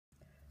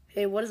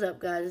Hey, what is up,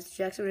 guys? It's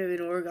Jackson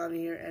from Origami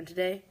here, and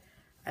today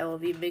I will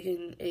be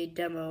making a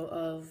demo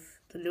of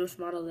the newest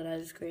model that I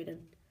just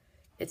created.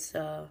 It's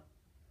a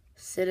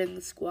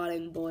sitting,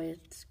 squatting boy.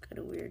 It's kind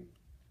of weird.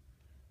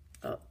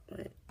 Oh,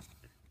 wait.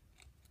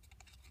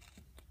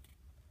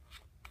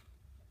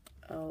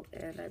 Oh,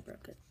 and I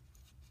broke it.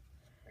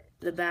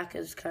 The back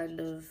is kind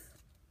of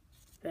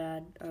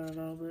bad. I don't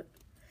know, but...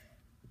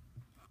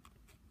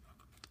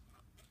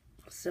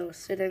 So,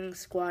 sitting,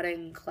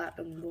 squatting,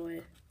 clapping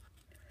boy.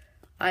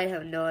 I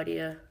have no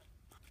idea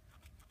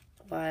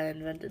why I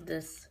invented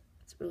this.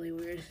 It's really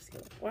weird.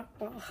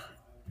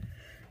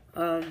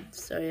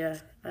 So yeah,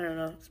 I don't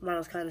know. This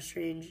model's kind of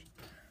strange.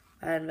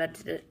 I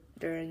invented it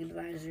during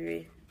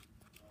advisory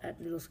at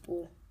middle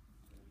school.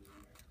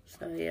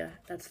 So yeah,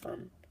 that's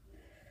fun.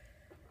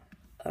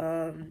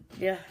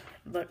 Yeah,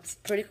 but it's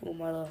a pretty cool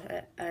model.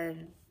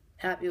 I'm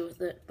happy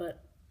with it,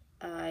 but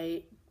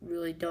I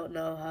really don't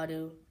know how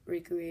to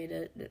recreate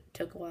it. It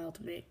took a while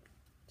to make.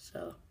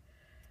 So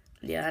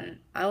yeah, and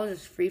I was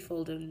just free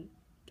folding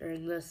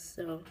during this,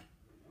 so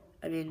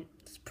I mean,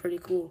 it's pretty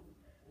cool.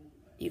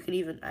 You can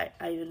even, I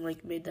even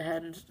like made the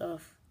head and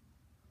stuff.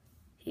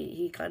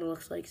 He kind of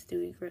looks like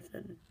Stewie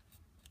Griffin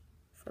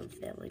from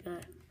Family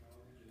Guy.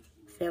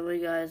 Family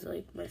Guy is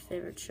like my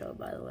favorite show,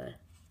 by the way.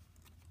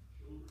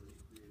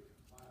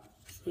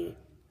 See,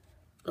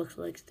 looks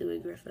like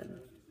Stewie Griffin.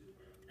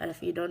 And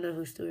if you don't know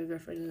who Stewie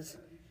Griffin is,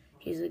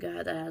 he's a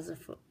guy that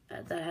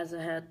has a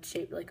head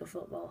shaped like a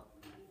football,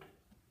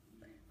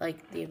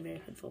 like the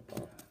American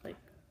football, like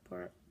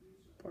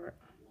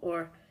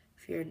or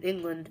if you're in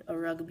England, a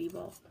rugby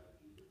ball.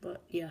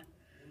 But yeah,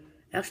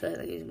 actually I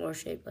think he's more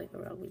shaped like a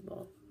rugby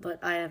ball.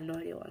 But I have no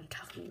idea why I'm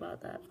talking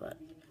about that. But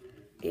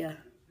yeah.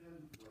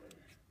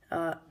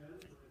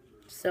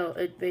 So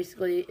it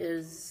basically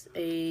is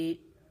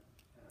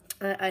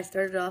I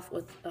started off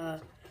with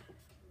a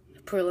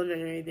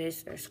preliminary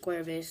base or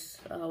square base,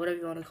 whatever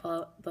you want to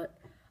call it. But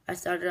I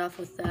started off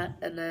with that,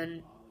 and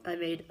then I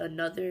made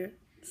another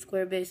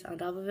square base on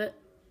top of it.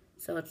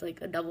 So it's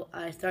like a double.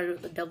 I started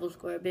with a double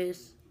square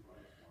base.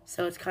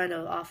 So it's kind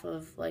of off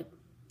of like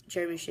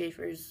Jeremy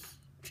Schaefer's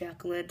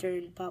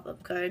jack-o'-lantern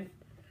pop-up card.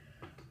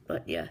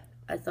 But yeah,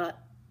 I thought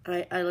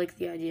I like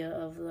the idea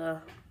of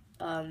the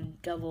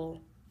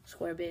double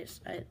square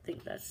base. I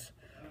think that's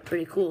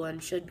pretty cool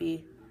and should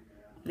be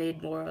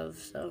made more of.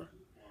 So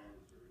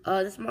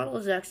this model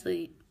is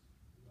actually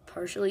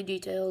partially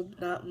detailed,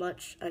 not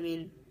much. I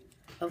mean,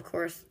 of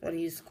course, when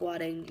he's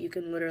squatting, you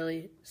can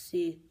literally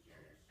see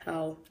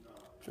how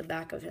the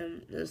back of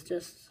him is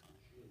just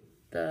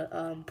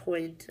the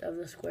point of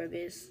the square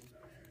base,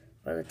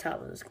 or the top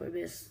of the square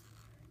base.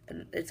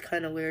 And it's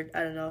kind of weird.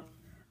 I don't know.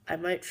 I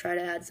might try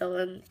to add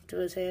something to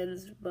his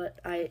hands, but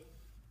I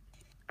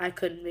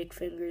couldn't make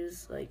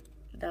fingers. Like,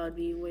 that would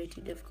be way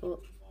too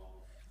difficult.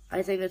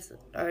 I think it's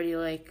already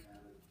like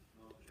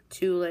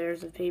 2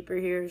 layers of paper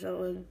here or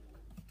something.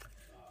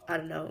 I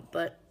don't know,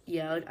 but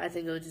yeah, I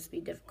think it would just be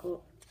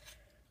difficult.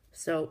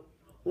 So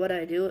what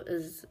I do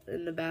is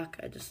in the back,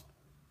 I just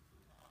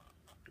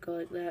go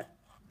like that.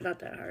 Not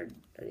that hard.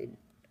 I mean,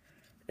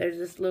 there's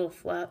this little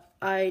flap.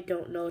 I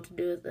don't know what to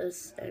do with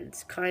this, and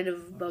it's kind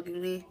of bugging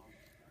me.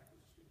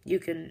 You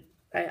can,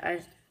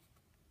 I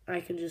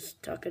can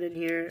just tuck it in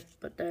here,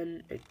 but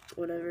then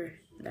whenever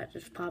that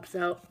just pops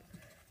out,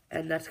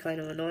 and that's kind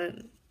of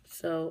annoying.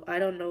 So I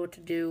don't know what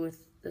to do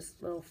with this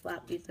little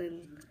flappy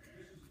thing,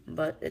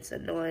 but it's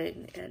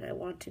annoying, and I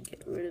want to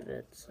get rid of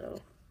it. So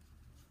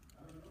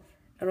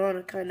I want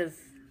to kind of,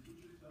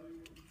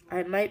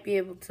 I might be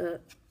able to,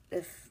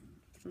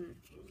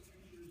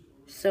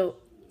 so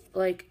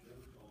like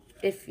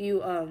if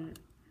you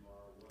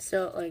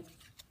so like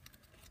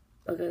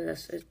look at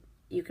this.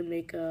 You can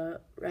make a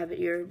rabbit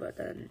ear, but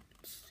then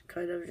it's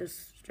kind of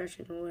just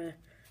stretching away.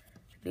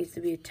 It needs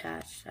to be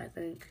attached, I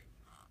think.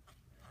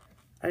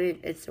 I mean,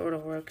 it sort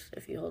of works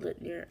if you hold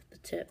it near the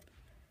tip.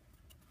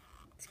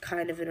 It's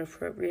kind of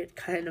inappropriate,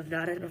 kind of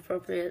not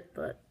inappropriate,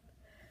 but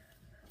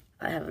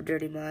I have a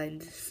dirty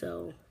mind,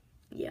 so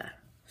yeah,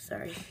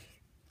 sorry.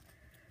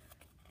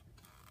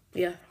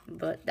 Yeah,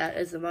 but that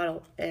is the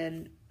model,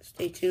 and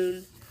stay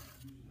tuned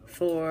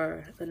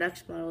for the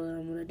next model that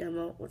I'm going to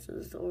demo, which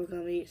is the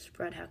Origami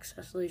Spread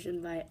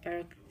Hextessellation by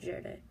Eric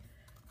Girardet.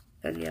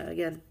 And yeah,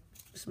 again,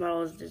 this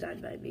model is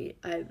designed by me.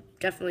 I'm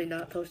definitely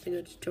not posting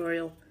a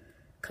tutorial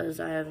because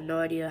I have no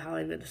idea how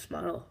I made this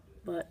model,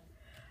 but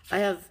I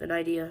have an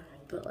idea,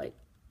 but like,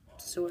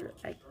 sort of,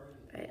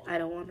 I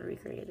don't want to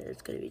recreate it.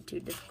 It's going to be too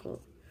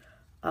difficult.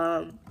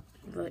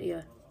 But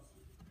yeah.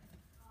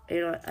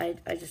 You know,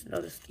 I just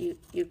noticed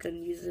you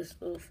can use this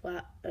little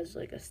flap as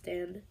like a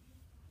stand.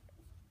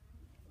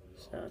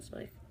 So it's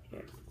like,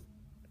 here.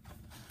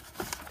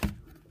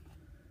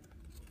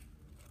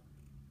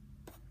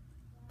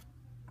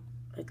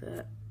 Like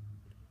that.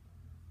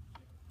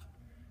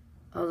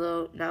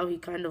 Although, now he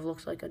kind of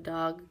looks like a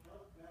dog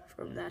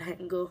from that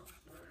angle.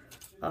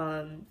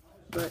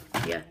 But,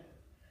 yeah.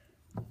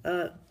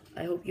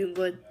 I hope you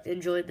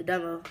enjoyed the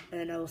demo,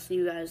 and I will see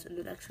you guys in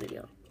the next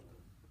video.